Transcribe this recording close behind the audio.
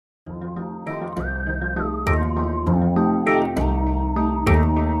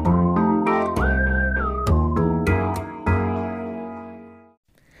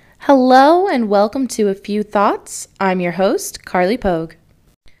Hello and welcome to A Few Thoughts. I'm your host, Carly Pogue.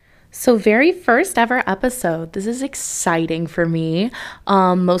 So very first ever episode. This is exciting for me,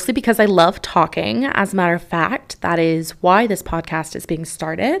 mostly because I love talking. As a matter of fact, that is why this podcast is being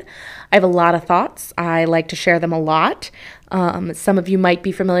started. I have a lot of thoughts. I like to share them a lot. Some of you might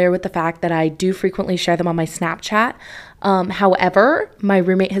be familiar with the fact that I do frequently share them on my Snapchat. However, my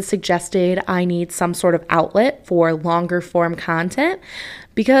roommate has suggested I need some sort of outlet for longer form content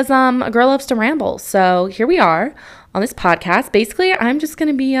because a girl loves to ramble. So here we are on this podcast. Basically, I'm just going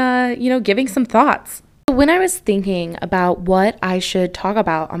to be, giving some thoughts. When I was thinking about what I should talk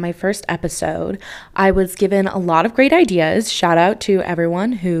about on my first episode, I was given a lot of great ideas. Shout out to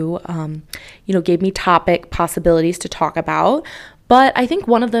everyone who, gave me topic possibilities to talk about. But I think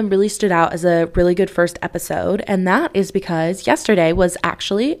one of them really stood out as a really good first episode, and that is because yesterday was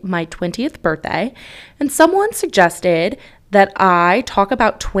actually my 20th birthday, and someone suggested that I talk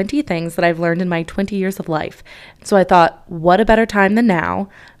about 20 things that I've learned in my 20 years of life. So I thought, what a better time than now,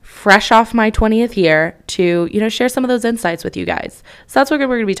 fresh off my 20th year, to, share some of those insights with you guys. So that's what we're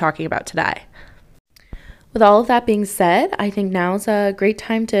going to be talking about today. With all of that being said, I think now's a great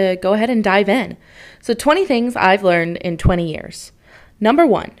time to go ahead and dive in. So 20 things I've learned in 20 years. Number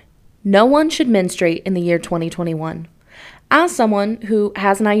 1, no one should menstruate in the year 2021. As someone who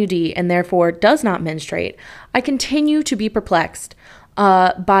has an IUD and therefore does not menstruate, I continue to be perplexed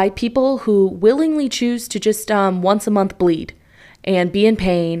by people who willingly choose to just once a month bleed and be in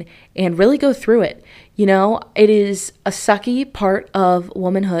pain and really go through it. It is a sucky part of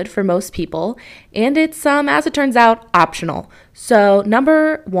womanhood for most people, and it's, as it turns out, optional. So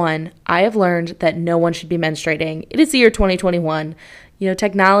number 1, I have learned that no one should be menstruating. It is the year 2021.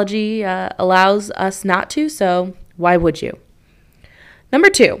 Technology allows us not to, so why would you? Number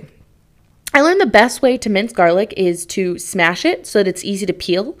 2, I learned the best way to mince garlic is to smash it so that it's easy to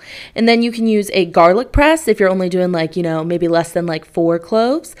peel. And then you can use a garlic press if you're only doing maybe less than 4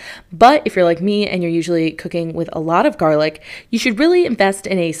 cloves. But if you're like me and you're usually cooking with a lot of garlic, you should really invest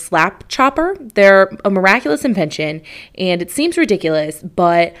in a slap chopper. They're a miraculous invention and it seems ridiculous,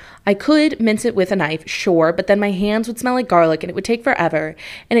 but I could mince it with a knife, sure, but then my hands would smell like garlic and it would take forever.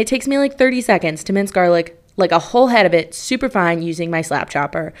 And it takes me 30 seconds to mince garlic, a whole head of it, super fine, using my slap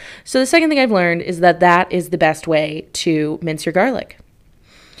chopper. So the second thing I've learned is that is the best way to mince your garlic.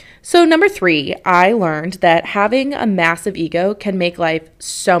 So number 3, I learned that having a massive ego can make life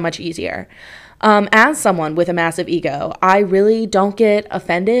so much easier. As someone with a massive ego, I really don't get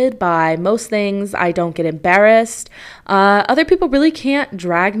offended by most things. I don't get embarrassed. Other people really can't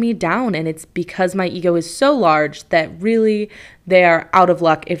drag me down, and it's because my ego is so large that really they are out of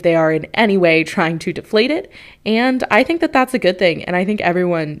luck if they are in any way trying to deflate it. And I think that that's a good thing, and I think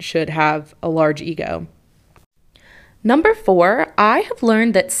everyone should have a large ego. Number 4, I have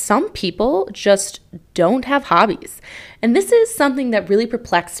learned that some people just don't have hobbies. And this is something that really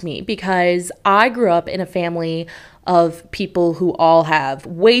perplexed me because I grew up in a family of people who all have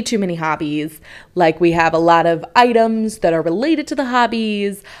way too many hobbies. We have a lot of items that are related to the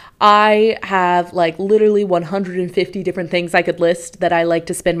hobbies. I have literally 150 different things I could list that I like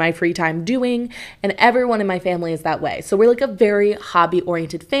to spend my free time doing, and everyone in my family is that way. So we're a very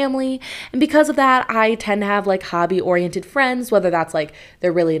hobby-oriented family, and because of that, I tend to have hobby-oriented friends, whether that's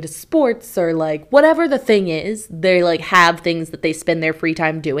they're really into sports or whatever the thing is, they have things that they spend their free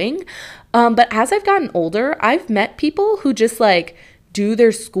time doing. But as I've gotten older, I've met people who just do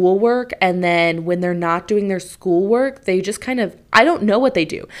their schoolwork, and then when they're not doing their schoolwork, they just I don't know what they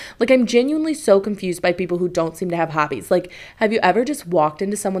do. I'm genuinely so confused by people who don't seem to have hobbies. Have you ever just walked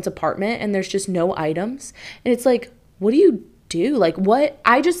into someone's apartment and there's just no items? And it's what do you do? What?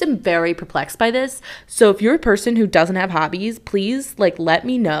 I just am very perplexed by this. So if you're a person who doesn't have hobbies, please let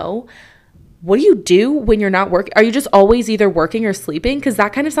me know. What do you do when you're not working? Are you just always either working or sleeping? Because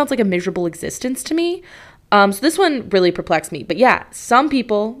that kind of sounds like a miserable existence to me. So this one really perplexed me. But yeah, some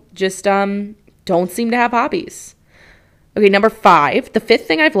people just don't seem to have hobbies. Okay, number 5, the 5th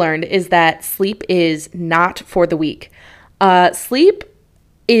thing I've learned is that sleep is not for the weak. Sleep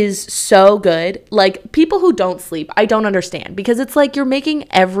is so good. People who don't sleep, I don't understand, because it's you're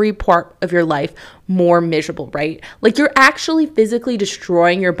making every part of your life more miserable, right? You're actually physically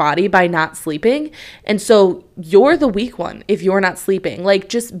destroying your body by not sleeping. And so you're the weak one if you're not sleeping.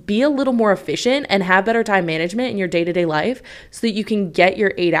 Just be a little more efficient and have better time management in your day-to-day life so that you can get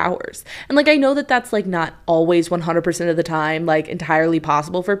your 8 hours. And I know that that's not always 100% of the time entirely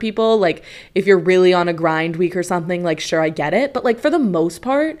possible for people. If you're really on a grind week or something, sure, I get it. But for the most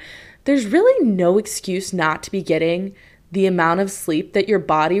part, there's really no excuse not to be getting the amount of sleep that your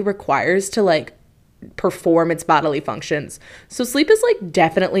body requires to perform its bodily functions. So sleep is like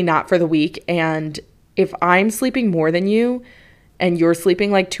definitely not for the weak. And if I'm sleeping more than you and you're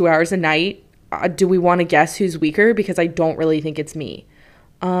sleeping like 2 hours a night, do we want to guess who's weaker? Because I don't really think it's me.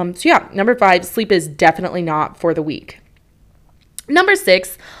 So yeah, number 5, sleep is definitely not for the weak. Number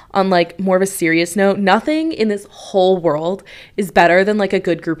 6, on like more of a serious note, nothing in this whole world is better than like a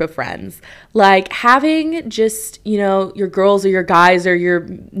good group of friends. Like having just, you know, your girls or your guys or your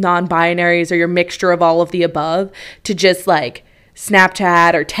non-binaries or your mixture of all of the above to just like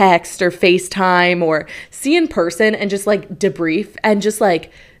Snapchat or text or FaceTime or see in person and just like debrief and just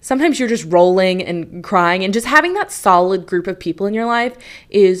like sometimes you're just rolling and crying, and just having that solid group of people in your life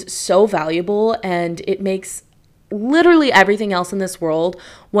is so valuable, and it makes literally everything else in this world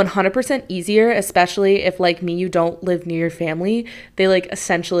 100% easier, especially if like me, you don't live near your family. They like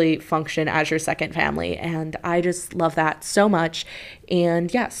essentially function as your second family, and I just love that so much.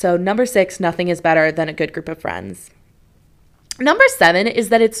 And yeah, so number 6, nothing is better than a good group of friends. Number 7 is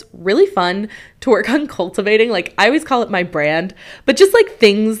that it's really fun to work on cultivating, like I always call it my brand, but just like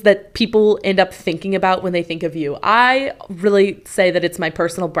things that people end up thinking about when they think of you. I really say that it's my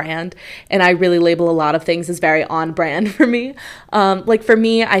personal brand, and I really label a lot of things as very on brand for me. Like for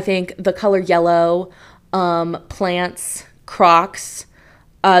me, I think the color yellow, plants, Crocs,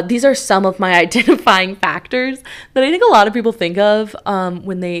 these are some of my identifying factors that I think a lot of people think of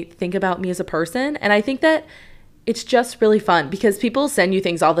when they think about me as a person. And I think that it's just really fun because people send you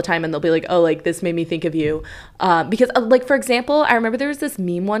things all the time and they'll be like, oh, like this made me think of you. Because like, for example, I remember there was this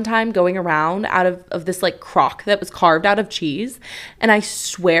meme one time going around out of this like crock that was carved out of cheese. And I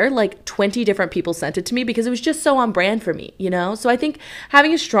swear like 20 different people sent it to me because it was just so on brand for me, you know? So I think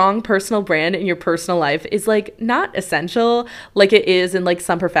having a strong personal brand in your personal life is like not essential like it is in like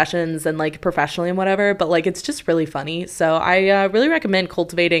some professions and like professionally and whatever, but like it's just really funny. So I really recommend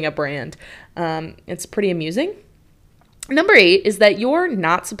cultivating a brand. It's pretty amusing. Number 8 is that you're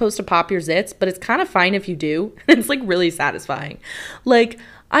not supposed to pop your zits, but it's kind of fine if you do. It's like really satisfying. Like,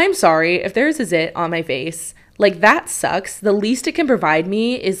 I'm sorry if there's a zit on my face, like that sucks. The least it can provide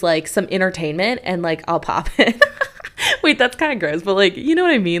me is like some entertainment, and like I'll pop it. Wait, that's kind of gross, but like, you know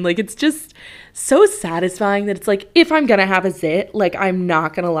what I mean? Like, it's just so satisfying that it's like, if I'm gonna have a zit, like I'm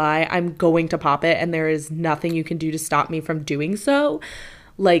not gonna lie, I'm going to pop it, and there is nothing you can do to stop me from doing so.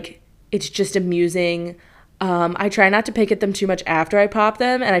 Like, it's just amusing. I try not to pick at them too much after I pop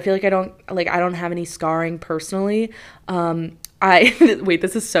them, and I feel like I don't have any scarring personally. Wait,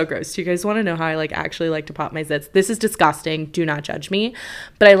 this is so gross. Do you guys want to know how I like actually like to pop my zits? This is disgusting. Do not judge me.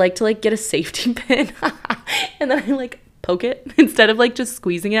 But I like to like get a safety pin and then I like poke it instead of like just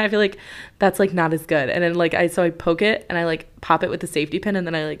squeezing it. I feel like that's like not as good. And then like I poke it and I like pop it with the safety pin and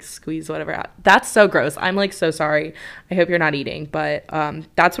then I like squeeze whatever out. That's so gross. I'm like so sorry. I hope you're not eating, but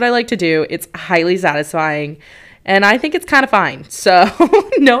that's what I like to do. It's highly satisfying and I think it's kind of fine. So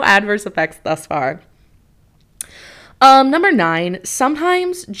no adverse effects thus far. Number 9,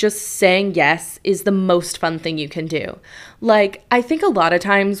 sometimes just saying yes is the most fun thing you can do. Like, I think a lot of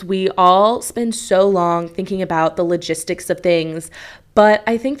times we all spend so long thinking about the logistics of things, but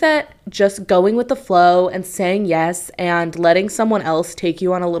I think that just going with the flow and saying yes and letting someone else take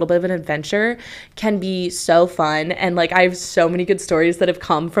you on a little bit of an adventure can be so fun. And like, I have so many good stories that have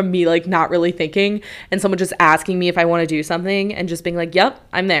come from me like not really thinking and someone just asking me if I want to do something and just being like, yep,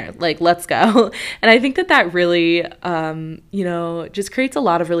 I'm there, like, let's go. And I think that really, just creates a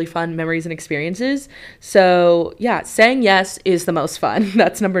lot of really fun memories and experiences. So yeah, saying yes is the most fun.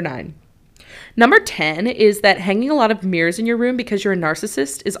 That's number 9. Number 10 is that hanging a lot of mirrors in your room because you're a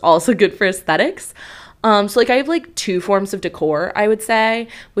narcissist is also good for aesthetics. So like I have like 2 forms of decor, I would say,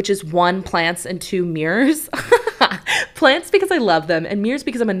 which is 1, plants, and 2, mirrors. Plants because I love them, and mirrors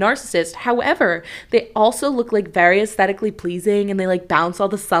because I'm a narcissist. However, they also look like very aesthetically pleasing, and they like bounce all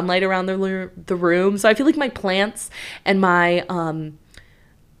the sunlight around the room. So I feel like my plants and my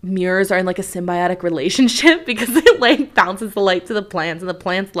mirrors are in like a symbiotic relationship because it like bounces the light to the plants and the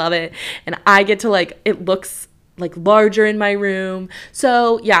plants love it, and I get to like, it looks like larger in my room.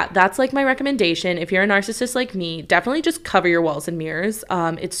 So yeah, that's like my recommendation. If you're a narcissist like me, definitely just cover your walls in mirrors.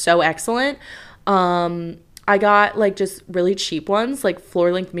 It's so excellent. I got like just really cheap ones, like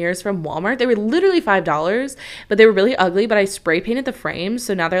floor length mirrors from Walmart. They were literally $5, but they were really ugly, but I spray painted the frames,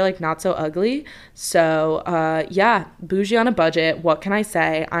 so now they're like not so ugly. So yeah, bougie on a budget. What can I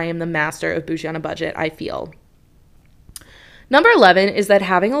say? I am the master of bougie on a budget, I feel. Number 11 is that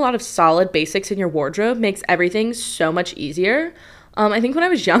having a lot of solid basics in your wardrobe makes everything so much easier. I think when I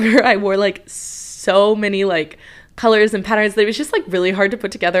was younger, I wore like so many like colors and patterns that it was just like really hard to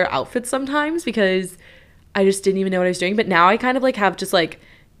put together outfits sometimes because I just didn't even know what I was doing. But now I kind of like have just like,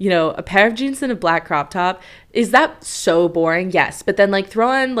 a pair of jeans and a black crop top. Is that so boring? Yes. But then like throw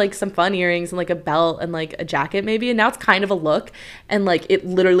on like some fun earrings and like a belt and like a jacket maybe, and now it's kind of a look, and like it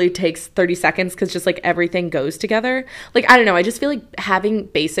literally takes 30 seconds because just like everything goes together. Like I don't know, I just feel like having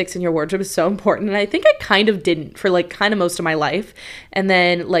basics in your wardrobe is so important, and I think I kind of didn't for like kind of most of my life. And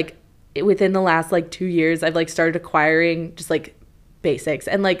then like within the last like 2 years I've like started acquiring just like basics,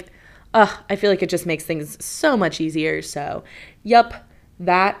 and like I feel like it just makes things so much easier. So yep,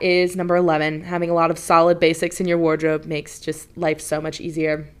 that is number 11. Having a lot of solid basics in your wardrobe makes just life so much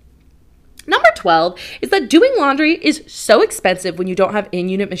easier. Number 12 is that doing laundry is so expensive when you don't have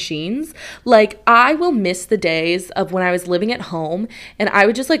in-unit machines. Like, I will miss the days of when I was living at home and I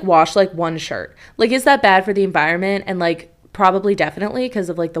would just like wash like one shirt. Like, is that bad for the environment? And like, probably definitely because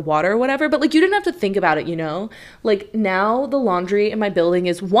of like the water or whatever, but like you didn't have to think about it. Like now the laundry in my building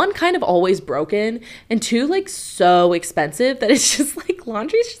is, one, kind of always broken, and two, like so expensive that it's just like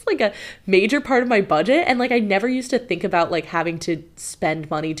laundry is just like a major part of my budget. And like I never used to think about like having to spend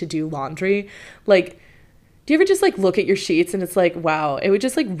money to do laundry. Like, do you ever just like look at your sheets and it's like, wow, it would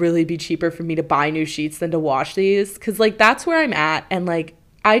just like really be cheaper for me to buy new sheets than to wash these? Because like that's where I'm at. And like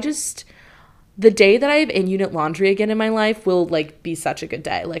the day that I have in-unit laundry again in my life will like be such a good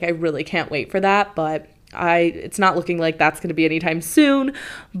day. Like I really can't wait for that, but it's not looking like that's going to be anytime soon,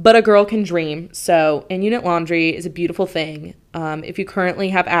 but a girl can dream. So in-unit laundry is a beautiful thing. If you currently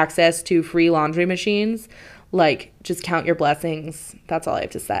have access to free laundry machines, like just count your blessings. That's all I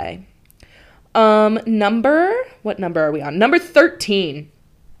have to say. What number are we on? Number 13.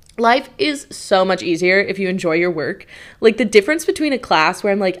 Life is so much easier if you enjoy your work. Like the difference between a class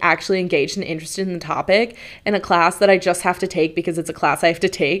where I'm like actually engaged and interested in the topic and a class that I just have to take because it's a class I have to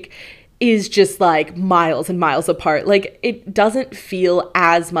take is just like miles and miles apart. Like it doesn't feel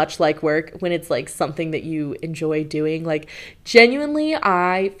as much like work when it's like something that you enjoy doing. Like genuinely,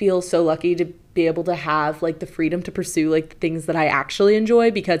 I feel so lucky to be able to have like the freedom to pursue like the things that I actually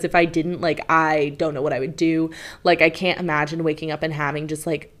enjoy, because if I didn't, like I don't know what I would do. Like I can't imagine waking up and having just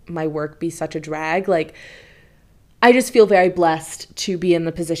like my work be such a drag. Like I just feel very blessed to be in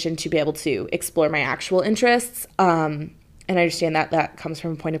the position to be able to explore my actual interests. And I understand that that comes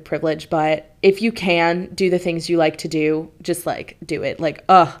from a point of privilege, but if you can do the things you like to do, just like do it. Like,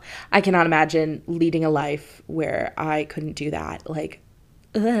 I cannot imagine leading a life where I couldn't do that. Like,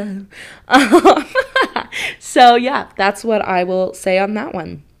 so yeah, that's what I will say on that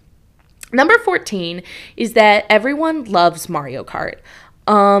one. Number 14 is that everyone loves Mario Kart.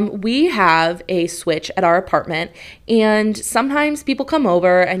 We have a Switch at our apartment, and sometimes people come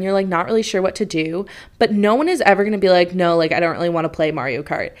over and you're like not really sure what to do, but no one is ever going to be like, no, like I don't really want to play Mario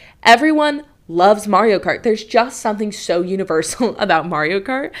Kart. Everyone loves Mario Kart. There's just something so universal about Mario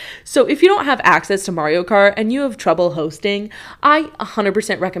Kart. So if you don't have access to Mario Kart and you have trouble hosting, I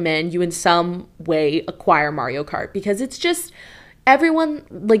 100% recommend you in some way acquire Mario Kart, because it's just, everyone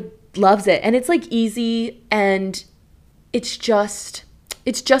like loves it, and it's like easy, and it's just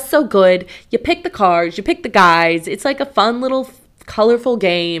so good. You pick the cars, you pick the guys. It's like a fun little colorful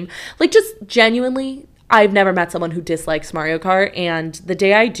game. Like just genuinely, I've never met someone who dislikes Mario Kart, and the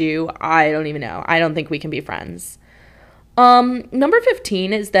day I do, I don't even know. I don't think we can be friends. Number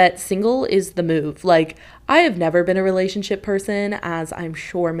 15 is that single is the move. Like I have never been a relationship person, as I'm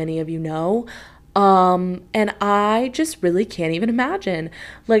sure many of you know. And I just really can't even imagine.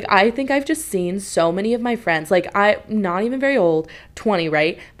 Like, I think I've just seen so many of my friends, like I'm not even very old, 20,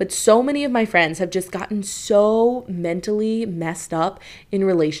 right? But so many of my friends have just gotten so mentally messed up in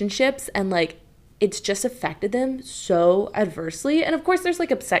relationships, and like, it's just affected them so adversely. And of course there's like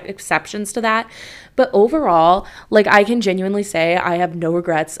exceptions to that, but overall, like I can genuinely say I have no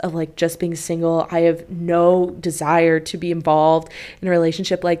regrets of like just being single. I have no desire to be involved in a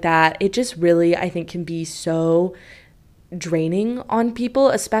relationship like that. It just really, I think, can be so draining on people,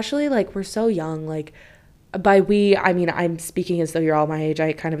 especially like we're so young. Like by we, I mean, I'm speaking as though you're all my age.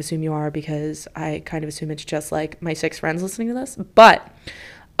 I kind of assume you are, because I kind of assume it's just like my 6 friends listening to this, but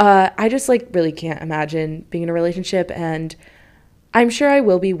I just like really can't imagine being in a relationship, and I'm sure I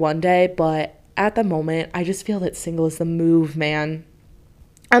will be one day, but at the moment I just feel that single is the move, man.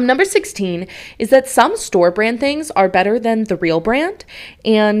 Number 16 is that some store brand things are better than the real brand,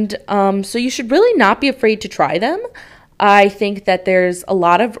 and so you should really not be afraid to try them. I think that there's a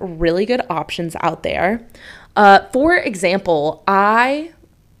lot of really good options out there. For example, I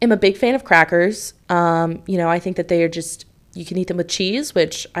am a big fan of crackers. I think that they are just, you can eat them with cheese,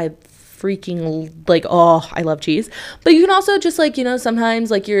 which I freaking like. Oh, I love cheese. But you can also just like, sometimes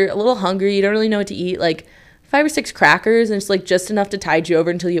like you're a little hungry, you don't really know what to eat. Like 5 or 6 crackers, and it's like just enough to tide you over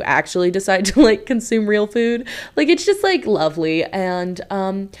until you actually decide to like consume real food. Like it's just like lovely. And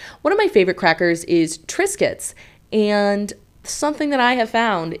one of my favorite crackers is Triscuits. And something that I have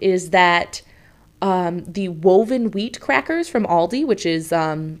found is that the woven wheat crackers from Aldi, which is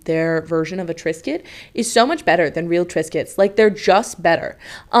their version of a Triscuit, is so much better than real Triscuits. Like, they're just better.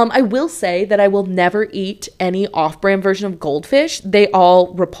 I will say that I will never eat any off-brand version of Goldfish. They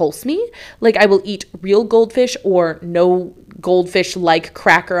all repulse me. Like, I will eat real Goldfish or no Goldfish-like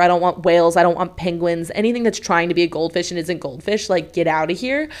cracker. I don't want whales. I don't want penguins. Anything that's trying to be a goldfish and isn't Goldfish, like, get out of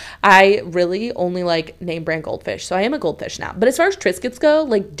here. I really only like name brand Goldfish. So I am a Goldfish now. But as far as Triscuits go,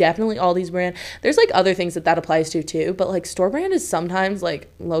 like, definitely Aldi's brand. There's like other things that applies to too, but like store brand is sometimes like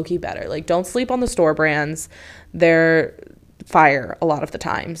low-key better. Like, don't sleep on the store brands. They're fire a lot of the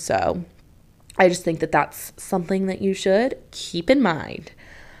time. So I just think that that's something that you should keep in mind.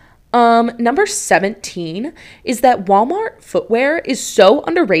 Number 17 is that Walmart footwear is so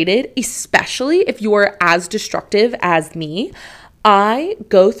underrated, especially if you're as destructive as me. I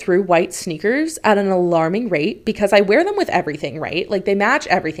go through white sneakers at an alarming rate because I wear them with everything, right? Like, they match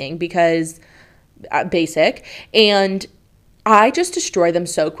everything because basic, and I just destroy them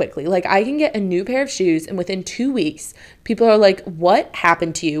so quickly. Like, I can get a new pair of shoes and within 2 weeks, people are like, what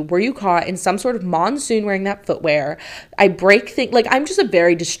happened to you? Were you caught in some sort of monsoon wearing that footwear? I break things. Like, I'm just a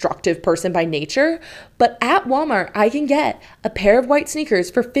very destructive person by nature. But at Walmart, I can get a pair of white sneakers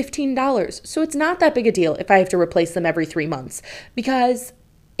for $15. So it's not that big a deal if I have to replace them every 3 months, because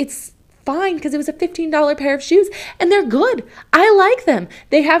it's fine, because it was a $15 pair of shoes and they're good. I like them.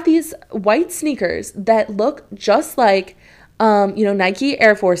 They have these white sneakers that look just like Nike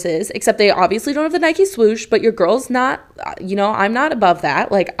Air Forces, except they obviously don't have the Nike swoosh, but your girl's not, I'm not above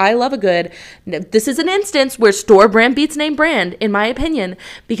that. Like, I love this is an instance where store brand beats name brand, in my opinion,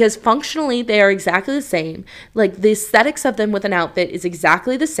 because functionally they are exactly the same. Like, the aesthetics of them with an outfit is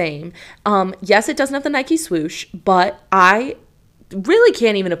exactly the same. Yes, it doesn't have the Nike swoosh, but I really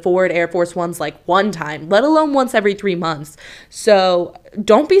can't even afford Air Force Ones like one time, let alone once every 3 months. So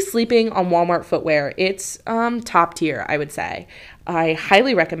don't be sleeping on Walmart footwear. It's top tier, I would say. I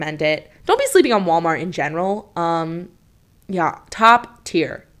highly recommend it. Don't be sleeping on Walmart in general. Top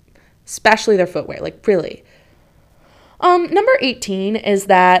tier, especially their footwear, like, really. Number 18 is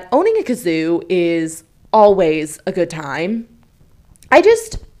that owning a kazoo is always a good time.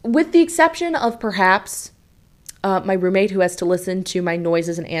 With the exception of perhaps my roommate, who has to listen to my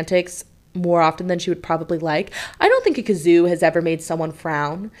noises and antics more often than she would probably like, I don't think a kazoo has ever made someone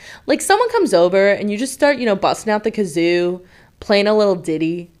frown. Like, someone comes over and you just start, busting out the kazoo, playing a little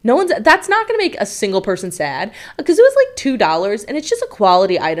ditty. That's not going to make a single person sad. A kazoo is like $2 and it's just a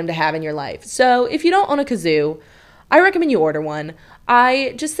quality item to have in your life. So if you don't own a kazoo, I recommend you order one.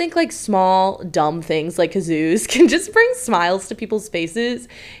 I just think like small, dumb things like kazoos can just bring smiles to people's faces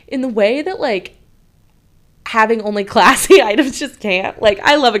in the way that like having only classy items just can't. Like,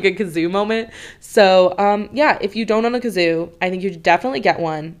 I love a good kazoo moment. So, if you don't own a kazoo, I think you should definitely get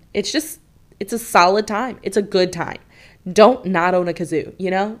one. It's a solid time. It's a good time. Don't not own a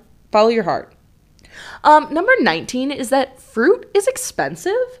kazoo, Follow your heart. Number 19 is that fruit is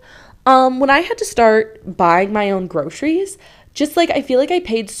expensive. When I had to start buying my own groceries, just like, I feel like I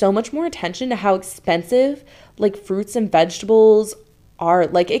paid so much more attention to how expensive like fruits and vegetables are.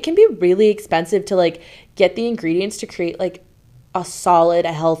 Like, it can be really expensive to like get the ingredients to create like a solid,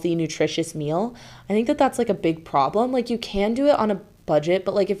 a healthy, nutritious meal. I think that that's like a big problem. Like, you can do it on a budget,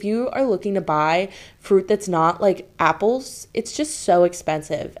 but like if you are looking to buy fruit that's not like apples, it's just so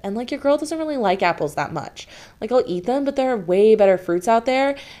expensive. And like, your girl doesn't really like apples that much. Like, I'll eat them, but there are way better fruits out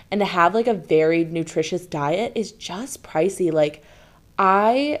there, and to have like a varied, nutritious diet is just pricey. Like,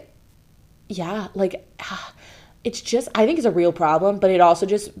 it's just, I think it's a real problem, but it also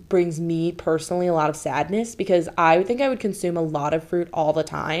just brings me personally a lot of sadness, because I think I would consume a lot of fruit all the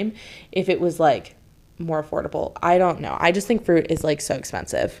time if it was like more affordable. I don't know. I just think fruit is like so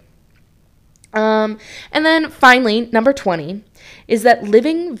expensive. And then finally, number 20 is that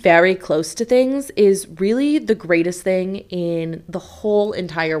living very close to things is really the greatest thing in the whole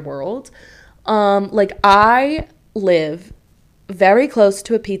entire world. Like, I live very close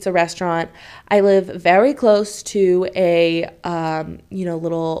to a pizza restaurant. I live very close to a,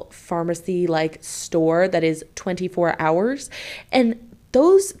 little pharmacy like store that is 24 hours. And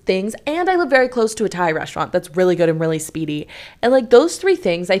those things, and I live very close to a Thai restaurant that's really good and really speedy. And like, those 3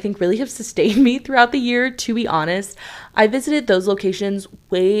 things I think really have sustained me throughout the year, to be honest. I visited those locations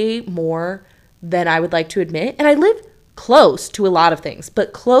way more than I would like to admit. And I live close to a lot of things,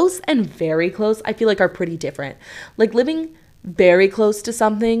 but close and very close, I feel like, are pretty different. Like, living very close to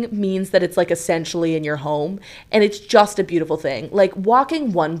something means that it's like essentially in your home, and it's just a beautiful thing. Like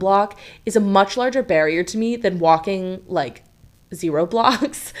walking 1 block is a much larger barrier to me than walking like 0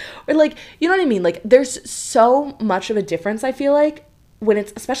 blocks or like, you know what I mean? Like there's so much of a difference, I feel like, when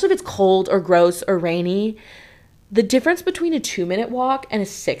it's, especially if it's cold or gross or rainy. The difference between a 2-minute walk and a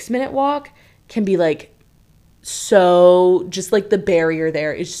 6-minute walk can be like, so just like the barrier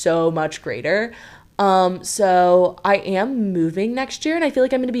there is so much greater. So I am moving next year, and I feel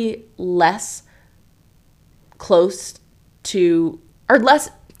like I'm going to be less close to, or less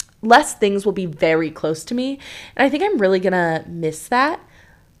things will be very close to me. And I think I'm really going to miss that.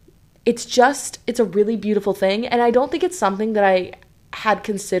 It's a really beautiful thing. And I don't think it's something that I had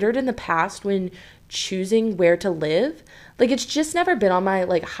considered in the past when choosing where to live. Like it's just never been on my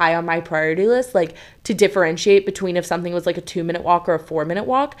like high on my priority list, like to differentiate between if something was like a 2-minute walk or a 4-minute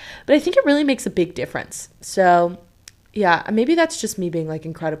walk. But I think it really makes a big difference. So yeah, maybe that's just me being like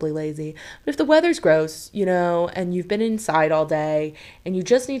incredibly lazy. But if the weather's gross, you know, and you've been inside all day and you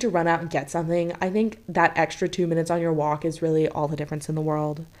just need to run out and get something, I think that extra 2 minutes on your walk is really all the difference in the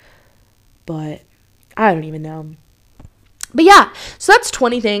world. But I don't even know. But yeah, so that's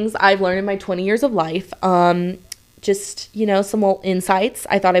 20 things I've learned in my 20 years of life. Just, you know, some little insights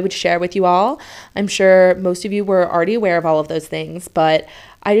I thought I would share with you all. I'm sure most of you were already aware of all of those things, but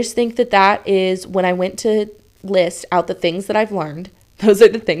I just think that is when I went to list out the things that I've learned, those are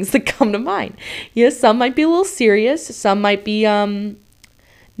the things that come to mind. Yes, some might be a little serious, some might be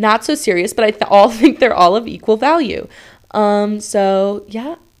not so serious, but I all think they're all of equal value. So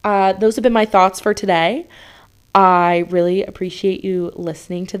yeah, those have been my thoughts for today. I really appreciate you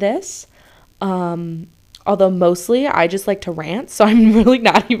listening to this. Although mostly I just like to rant, so I'm really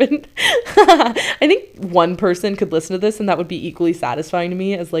not even I think one person could listen to this and that would be equally satisfying to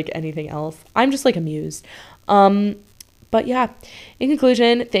me as like anything else. I'm just like amused. But yeah, in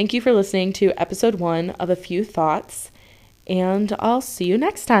conclusion, thank you for listening to episode 1 of A Few Thoughts, and I'll see you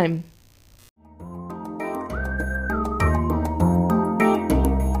next time.